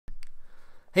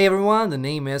Hey everyone, the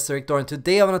name is Victor and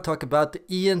today I want to talk about the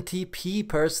ENTP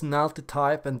personality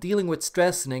type and dealing with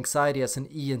stress and anxiety as an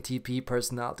ENTP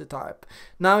personality type.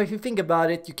 Now if you think about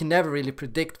it, you can never really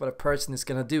predict what a person is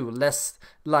going to do, less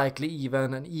likely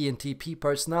even an ENTP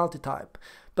personality type.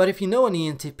 But if you know an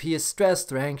ENTP is stressed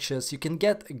or anxious, you can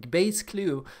get a base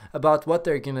clue about what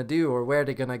they're going to do or where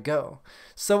they're going to go.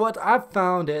 So what I've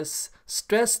found is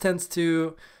stress tends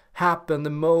to happen the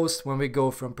most when we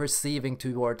go from perceiving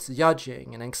towards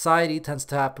judging, and anxiety tends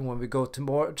to happen when we go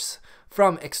towards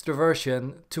from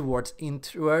extroversion towards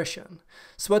introversion.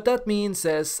 So what that means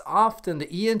is often the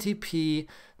ENTP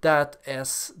that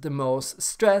is the most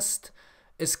stressed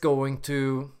is going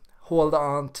to hold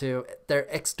on to their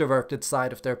extroverted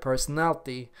side of their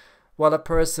personality, while a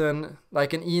person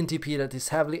like an ENTP that is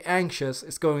heavily anxious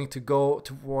is going to go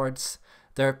towards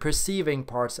their perceiving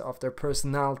parts of their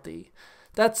personality.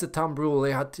 That's the thumb rule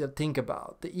you have to think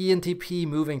about. The ENTP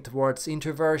moving towards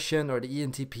introversion or the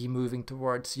ENTP moving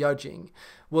towards judging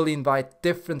will invite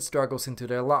different struggles into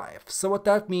their life. So what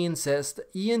that means is the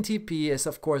ENTP is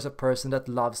of course a person that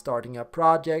loves starting up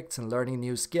projects and learning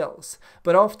new skills,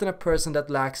 but often a person that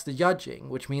lacks the judging,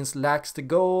 which means lacks the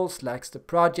goals, lacks the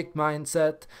project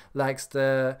mindset, lacks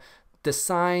the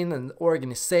design and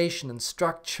organization and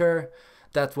structure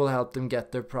that will help them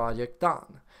get their project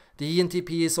done. The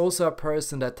ENTP is also a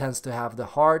person that tends to have the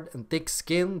hard and thick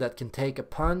skin that can take a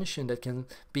punch and that can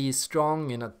be strong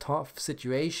in a tough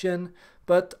situation,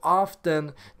 but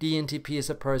often the ENTP is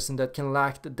a person that can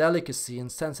lack the delicacy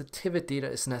and sensitivity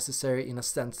that is necessary in a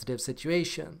sensitive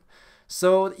situation.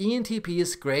 So the ENTP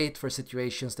is great for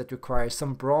situations that require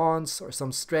some bronze or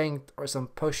some strength or some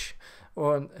push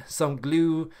or some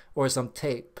glue or some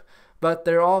tape. But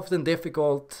they're often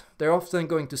difficult, they're often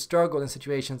going to struggle in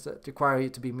situations that require you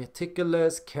to be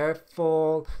meticulous,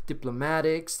 careful,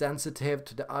 diplomatic, sensitive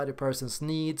to the other person's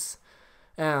needs,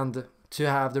 and to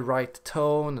have the right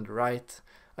tone and the right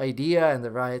idea and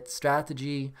the right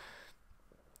strategy.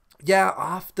 Yeah,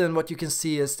 often what you can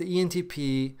see is the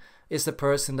ENTP is the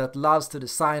person that loves to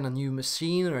design a new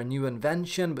machine or a new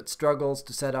invention but struggles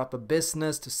to set up a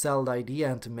business, to sell the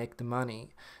idea and to make the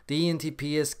money. The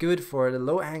ENTP is good for the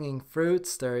low-hanging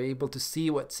fruits. They're able to see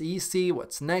what's easy,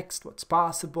 what's next, what's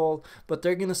possible, but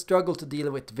they're going to struggle to deal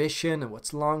with vision and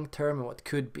what's long-term and what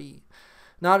could be.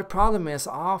 Now the problem is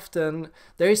often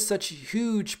there is such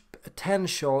huge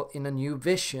potential in a new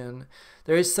vision.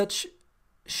 There is such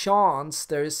chance,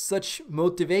 there is such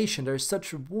motivation, there is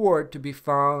such reward to be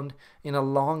found in a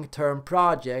long-term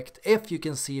project. If you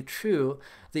can see it through,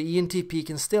 the ENTP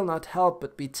can still not help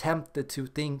but be tempted to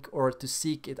think or to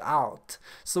seek it out.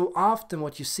 So often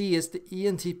what you see is the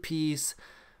ENTPs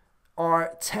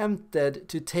are tempted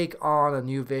to take on a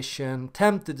new vision,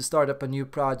 tempted to start up a new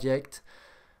project,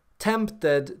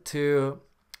 tempted to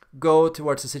go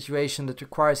towards a situation that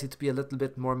requires you to be a little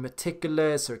bit more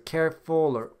meticulous or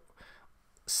careful or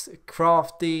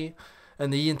crafty,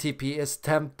 and the ENTP is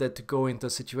tempted to go into a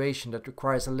situation that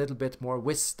requires a little bit more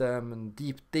wisdom and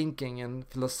deep thinking and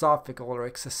philosophical or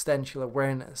existential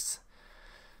awareness.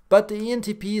 But the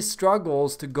ENTP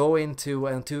struggles to go into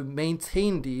and to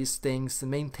maintain these things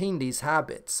and maintain these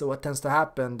habits. So what tends to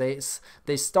happen,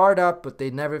 they start up but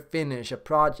they never finish a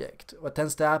project. What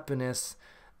tends to happen is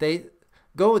they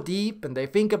go deep and they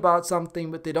think about something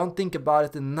but they don't think about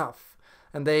it enough.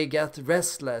 And they get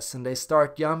restless and they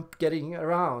start getting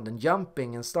around and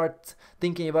jumping and start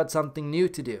thinking about something new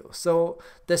to do. So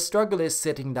the struggle is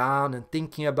sitting down and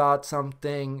thinking about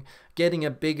something, getting a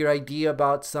bigger idea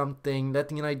about something,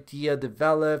 letting an idea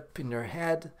develop in your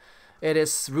head. It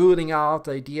is ruling out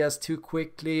ideas too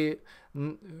quickly,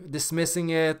 dismissing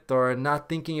it or not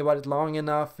thinking about it long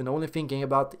enough and only thinking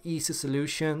about the easy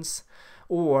solutions,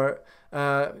 or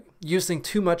using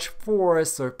too much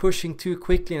force or pushing too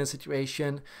quickly in a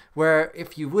situation where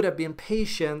if you would have been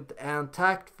patient and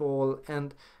tactful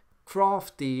and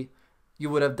crafty, you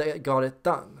would have got it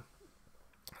done.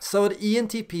 So the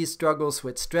ENTP struggles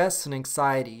with stress and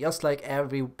anxiety just like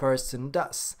every person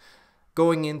does.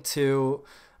 Going into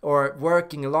or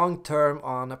working long term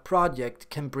on a project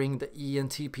can bring the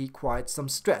ENTP quite some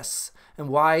stress. And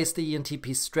why is the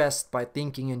ENTP stressed by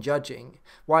thinking and judging?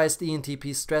 Why is the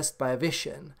ENTP stressed by a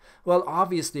vision? Well,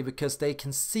 obviously because they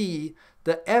can see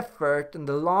the effort and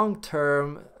the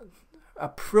long-term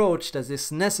approach that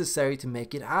is necessary to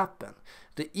make it happen.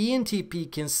 The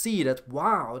ENTP can see that,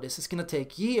 wow, this is going to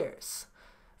take years.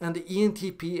 And the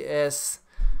ENTP is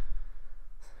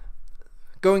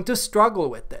going to struggle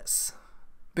with this,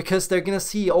 because they're going to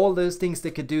see all those things they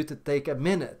could do to take a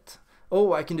minute.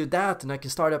 Oh, I can do that, and I can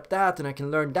start up that, and I can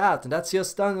learn that, and that's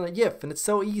just done in a GIF, and it's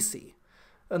so easy.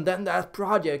 And then that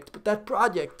project,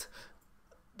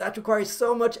 that requires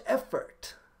so much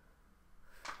effort.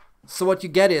 So what you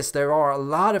get is there are a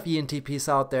lot of ENTPs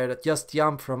out there that just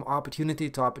jump from opportunity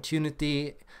to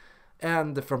opportunity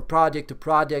and from project to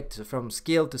project, from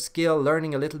skill to skill,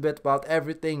 learning a little bit about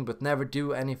everything but never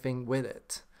do anything with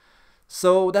it.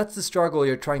 So that's the struggle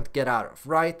you're trying to get out of,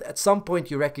 right? At some point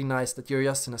you recognize that you're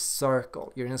just in a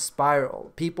circle, you're in a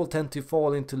spiral. People tend to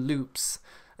fall into loops.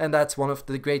 And that's one of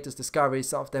the greatest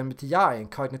discoveries of the MBTI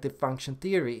and cognitive function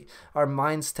theory. Our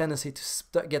mind's tendency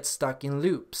to get stuck in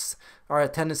loops, our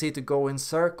tendency to go in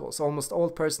circles. Almost all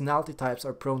personality types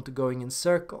are prone to going in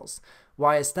circles.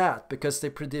 Why is that? Because they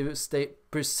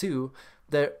pursue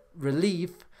the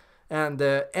relief and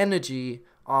the energy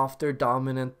of their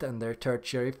dominant and their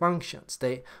tertiary functions.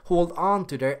 They hold on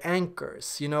to their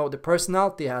anchors. You know, the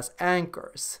personality has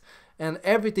anchors. And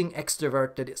everything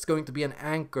extroverted is going to be an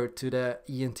anchor to the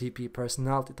ENTP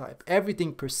personality type.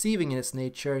 Everything perceiving in its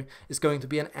nature is going to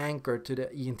be an anchor to the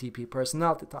ENTP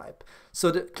personality type.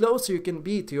 So the closer you can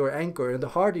be to your anchor and the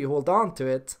harder you hold on to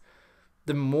it,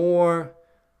 the more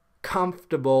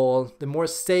comfortable, the more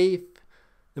safe,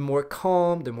 the more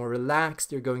calm, the more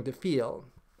relaxed you're going to feel.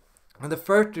 And the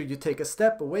further you take a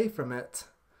step away from it,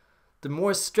 the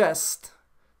more stressed,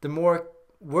 the more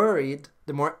worried,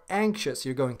 the more anxious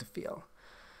you're going to feel.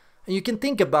 And you can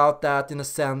think about that in a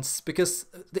sense because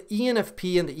the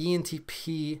ENFP and the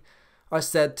ENTP are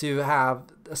said to have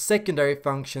a secondary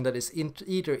function that is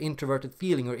either introverted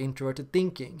feeling or introverted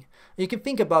thinking. And you can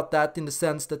think about that in the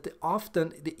sense that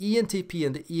often the ENTP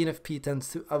and the ENFP tends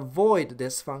to avoid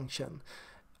this function.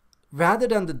 Rather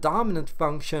than the dominant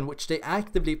function which they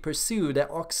actively pursue, the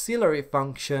auxiliary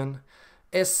function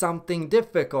is something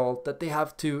difficult that they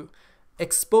have to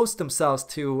expose themselves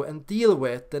to and deal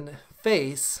with and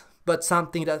face, but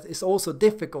something that is also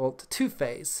difficult to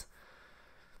face.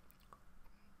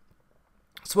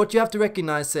 So what you have to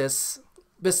recognize is,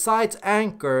 besides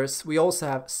anchors, we also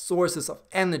have sources of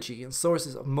energy and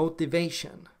sources of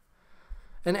motivation.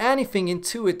 And anything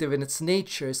intuitive in its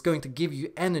nature is going to give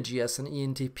you energy as an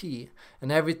ENTP,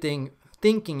 and everything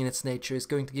thinking in its nature is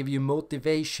going to give you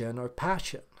motivation or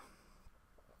passion.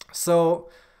 So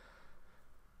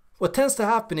what tends to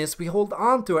happen is we hold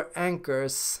on to our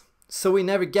anchors so we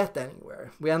never get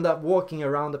anywhere. We end up walking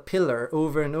around a pillar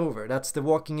over and over. That's the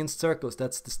walking in circles.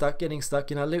 That's the getting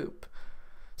stuck in a loop.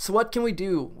 So what can we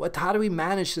do? How do we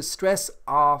manage the stress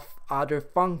of other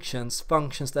functions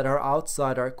that are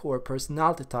outside our core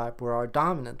personality type or our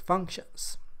dominant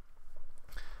functions?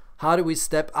 How do we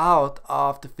step out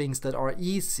of the things that are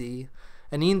easy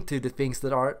and into the things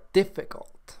that are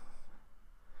difficult?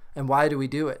 And why do we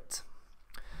do it?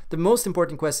 The most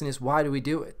important question is, why do we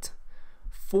do it?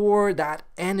 For that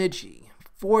energy,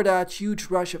 for that huge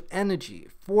rush of energy,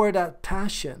 for that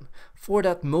passion, for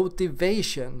that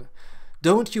motivation.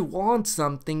 Don't you want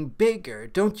something bigger?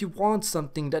 Don't you want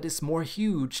something that is more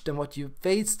huge than what you've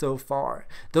faced so far?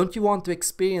 Don't you want to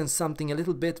experience something a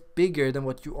little bit bigger than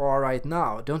what you are right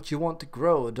now? Don't you want to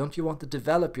grow? Don't you want to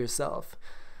develop yourself?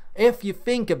 If you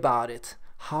think about it,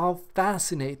 how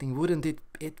fascinating wouldn't it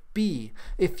be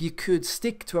if you could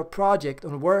stick to a project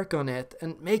and work on it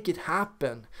and make it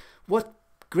happen? What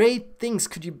great things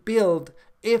could you build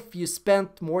if you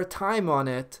spent more time on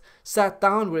it, sat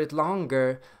down with it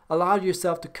longer, allowed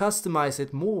yourself to customize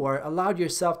it more, allowed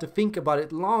yourself to think about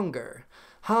it longer?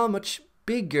 How much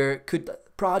bigger could the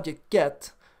project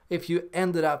get if you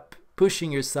ended up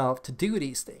pushing yourself to do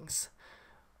these things?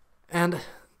 And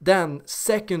then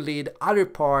secondly, the other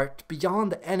part,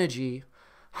 beyond the energy,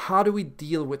 how do we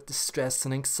deal with the stress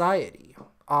and anxiety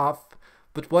of,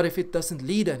 but what if it doesn't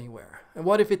lead anywhere? And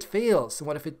what if it fails? And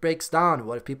what if it breaks down?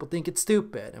 What if people think it's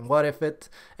stupid? And what if it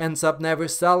ends up never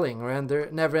selling or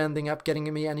never ending up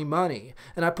getting me any money?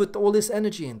 And I put all this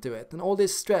energy into it and all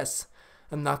this stress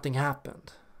and nothing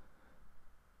happened.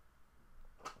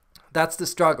 That's the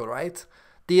struggle, right?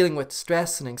 Dealing with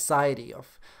stress and anxiety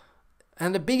of.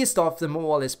 And the biggest of them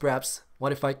all is perhaps,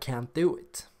 what if I can't do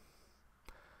it?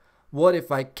 What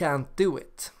if I can't do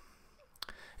it?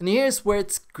 And here's where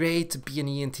it's great to be an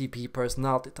ENTP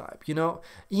personality type. You know,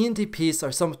 ENTPs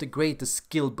are some of the greatest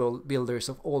skill builders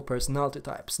of all personality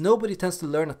types. Nobody tends to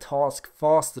learn a task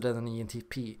faster than an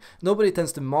ENTP. Nobody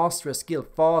tends to master a skill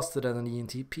faster than an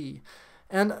ENTP.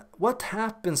 And what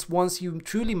happens once you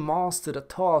truly mastered a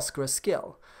task or a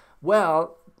skill?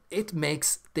 Well, it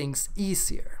makes things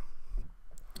easier.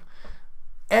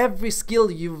 Every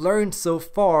skill you've learned so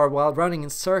far while running in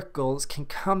circles can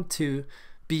come to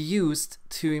be used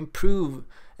to improve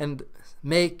and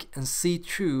make and see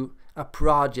through a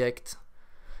project.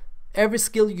 Every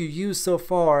skill you use so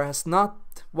far has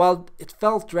not, while it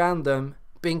felt random,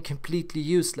 being completely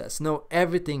useless. No,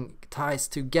 everything ties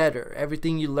together.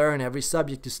 Everything you learn, every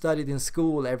subject you studied in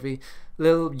school, every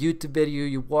little YouTube video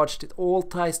you watched, it all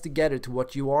ties together to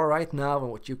what you are right now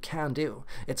and what you can do.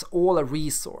 It's all a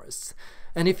resource.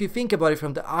 And if you think about it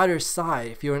from the other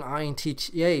side, if you're an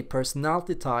ENTP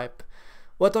personality type,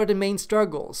 what are the main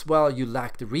struggles? Well, you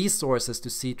lack the resources to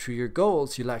see through your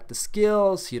goals, you lack the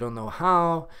skills, you don't know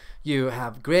how, you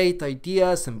have great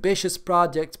ideas, ambitious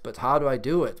projects, but how do I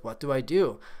do it? What do I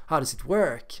do? How does it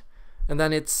work? And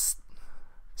then it's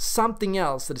something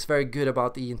else that is very good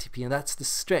about the ENTP, and that's the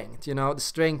strength, the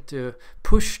strength to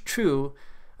push through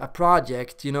a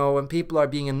project, when people are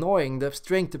being annoying, the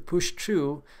strength to push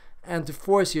through and to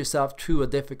force yourself through a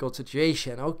difficult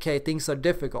situation. Okay, things are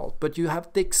difficult, but you have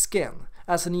thick skin.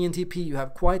 As an ENTP, you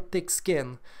have quite thick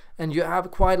skin, and you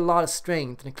have quite a lot of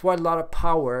strength and quite a lot of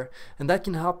power, and that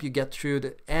can help you get through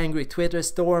the angry Twitter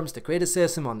storms, the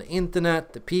criticism on the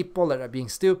internet, the people that are being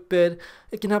stupid.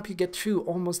 It can help you get through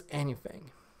almost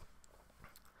anything.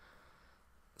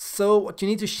 So what you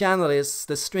need to channel is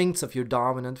the strengths of your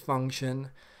dominant function,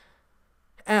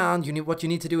 and what you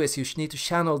need to do is you need to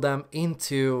channel them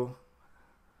into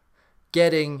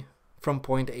getting from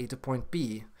point A to point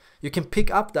B. You can pick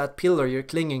up that pillar you're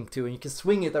clinging to and you can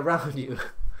swing it around you.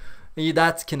 And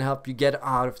that can help you get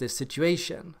out of this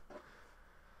situation.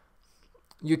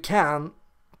 You can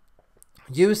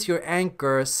use your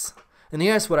anchors. And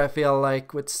here's what I feel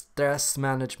like with stress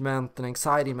management and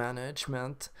anxiety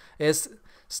management is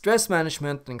stress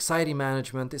management and anxiety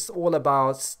management is all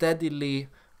about steadily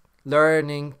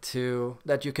learning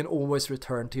that you can always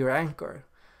return to your anchor.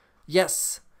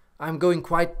 Yes, I'm going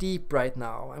quite deep right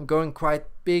now. I'm going quite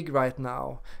big right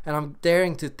now. And I'm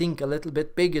daring to think a little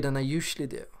bit bigger than I usually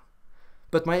do.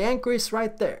 But my anchor is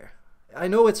right there. I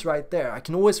know it's right there. I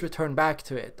can always return back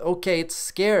to it. Okay, it's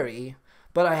scary,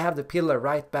 but I have the pillar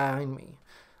right behind me.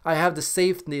 I have the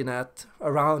safety net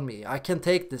around me. I can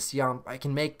take this jump. I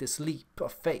can make this leap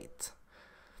of faith.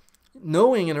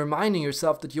 Knowing and reminding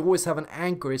yourself that you always have an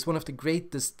anchor is one of the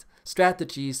greatest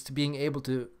strategies to being able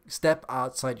to step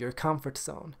outside your comfort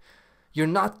zone. You're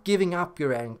not giving up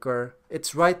your anchor.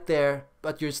 It's right there,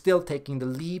 but you're still taking the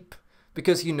leap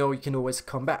because you know you can always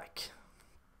come back.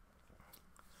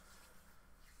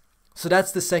 So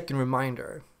that's the second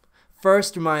reminder.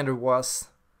 First reminder was,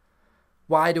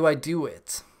 why do I do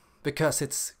it? Because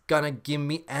it's gonna give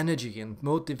me energy and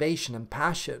motivation and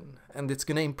passion, and it's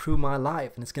gonna improve my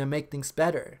life, and it's gonna make things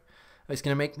better. It's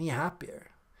gonna make me happier.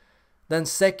 Then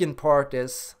second part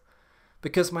is,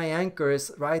 because my anchor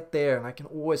is right there and I can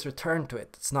always return to it.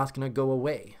 It's not gonna go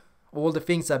away. All the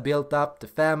things I built up, the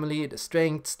family, the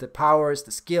strengths, the powers,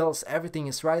 the skills, everything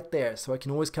is right there. So I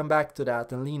can always come back to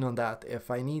that and lean on that if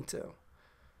I need to.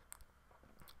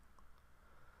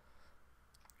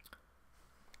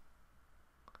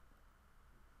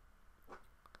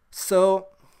 So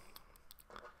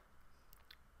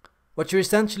what you're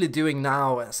essentially doing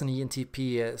now as an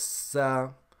ENTP is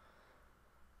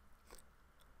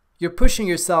you're pushing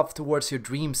yourself towards your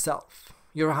dream self,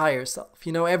 your higher self.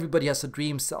 Everybody has a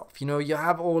dream self. You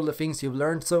have all the things you've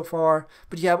learned so far,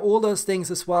 but you have all those things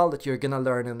as well that you're gonna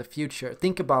learn in the future.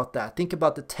 Think about that. Think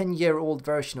about the 10-year-old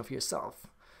version of yourself.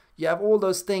 You have all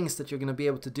those things that you're gonna be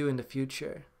able to do in the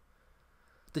future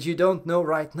that you don't know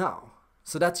right now.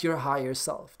 So that's your higher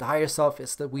self. The higher self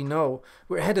is that we know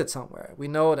we're headed somewhere. We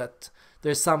know that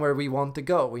there's somewhere we want to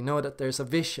go. We know that there's a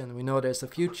vision. We know there's a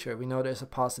future. We know there's a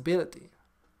possibility.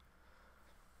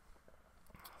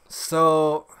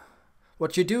 So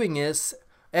what you're doing is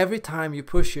every time you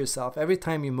push yourself, every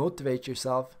time you motivate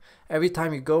yourself, every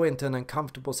time you go into an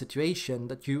uncomfortable situation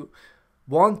that you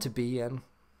want to be in,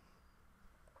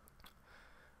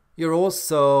 you're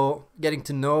also getting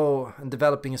to know and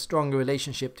developing a stronger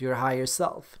relationship to your higher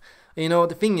self.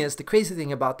 The thing is, the crazy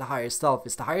thing about the higher self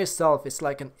is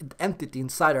like an entity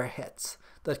inside our heads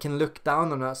that can look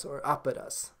down on us or up at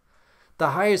us. The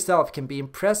higher self can be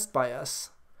impressed by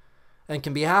us and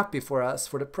can be happy for us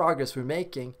for the progress we're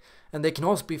making, and they can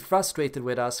also be frustrated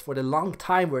with us for the long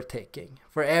time we're taking,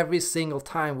 for every single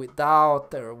time we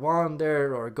doubt or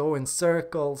wonder or go in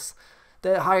circles.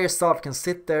 The higher self can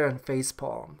sit there and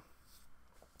facepalm.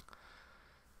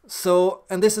 So,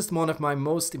 and this is one of my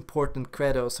most important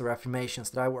credos or affirmations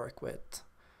that I work with.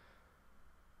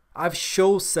 I've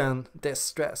chosen this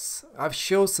stress. I've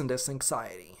chosen this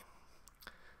anxiety.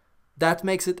 That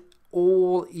makes it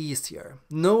all easier.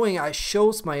 Knowing I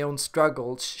chose my own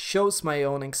struggles, chose my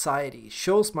own anxiety,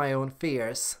 chose my own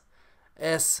fears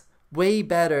is way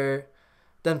better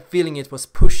than feeling it was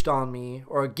pushed on me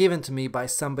or given to me by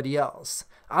somebody else.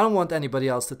 I don't want anybody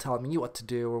else to tell me what to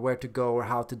do or where to go or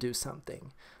how to do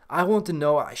something. I want to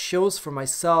know I chose for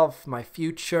myself my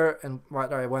future and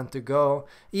where I want to go,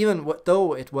 even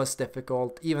though it was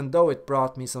difficult, even though it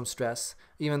brought me some stress,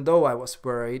 even though I was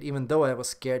worried, even though I was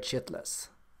scared shitless.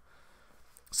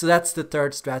 So that's the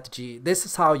third strategy. This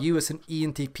is how you as an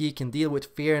ENTP can deal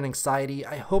with fear and anxiety.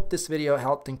 I hope this video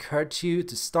helped encourage you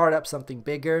to start up something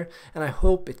bigger, and I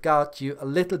hope it got you a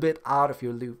little bit out of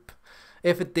your loop.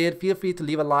 If it did, feel free to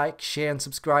leave a like, share and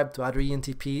subscribe to other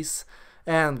ENTPs,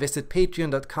 and visit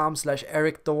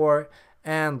patreon.com/ericthor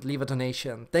and leave a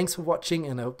donation. Thanks for watching,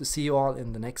 and I hope to see you all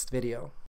in the next video.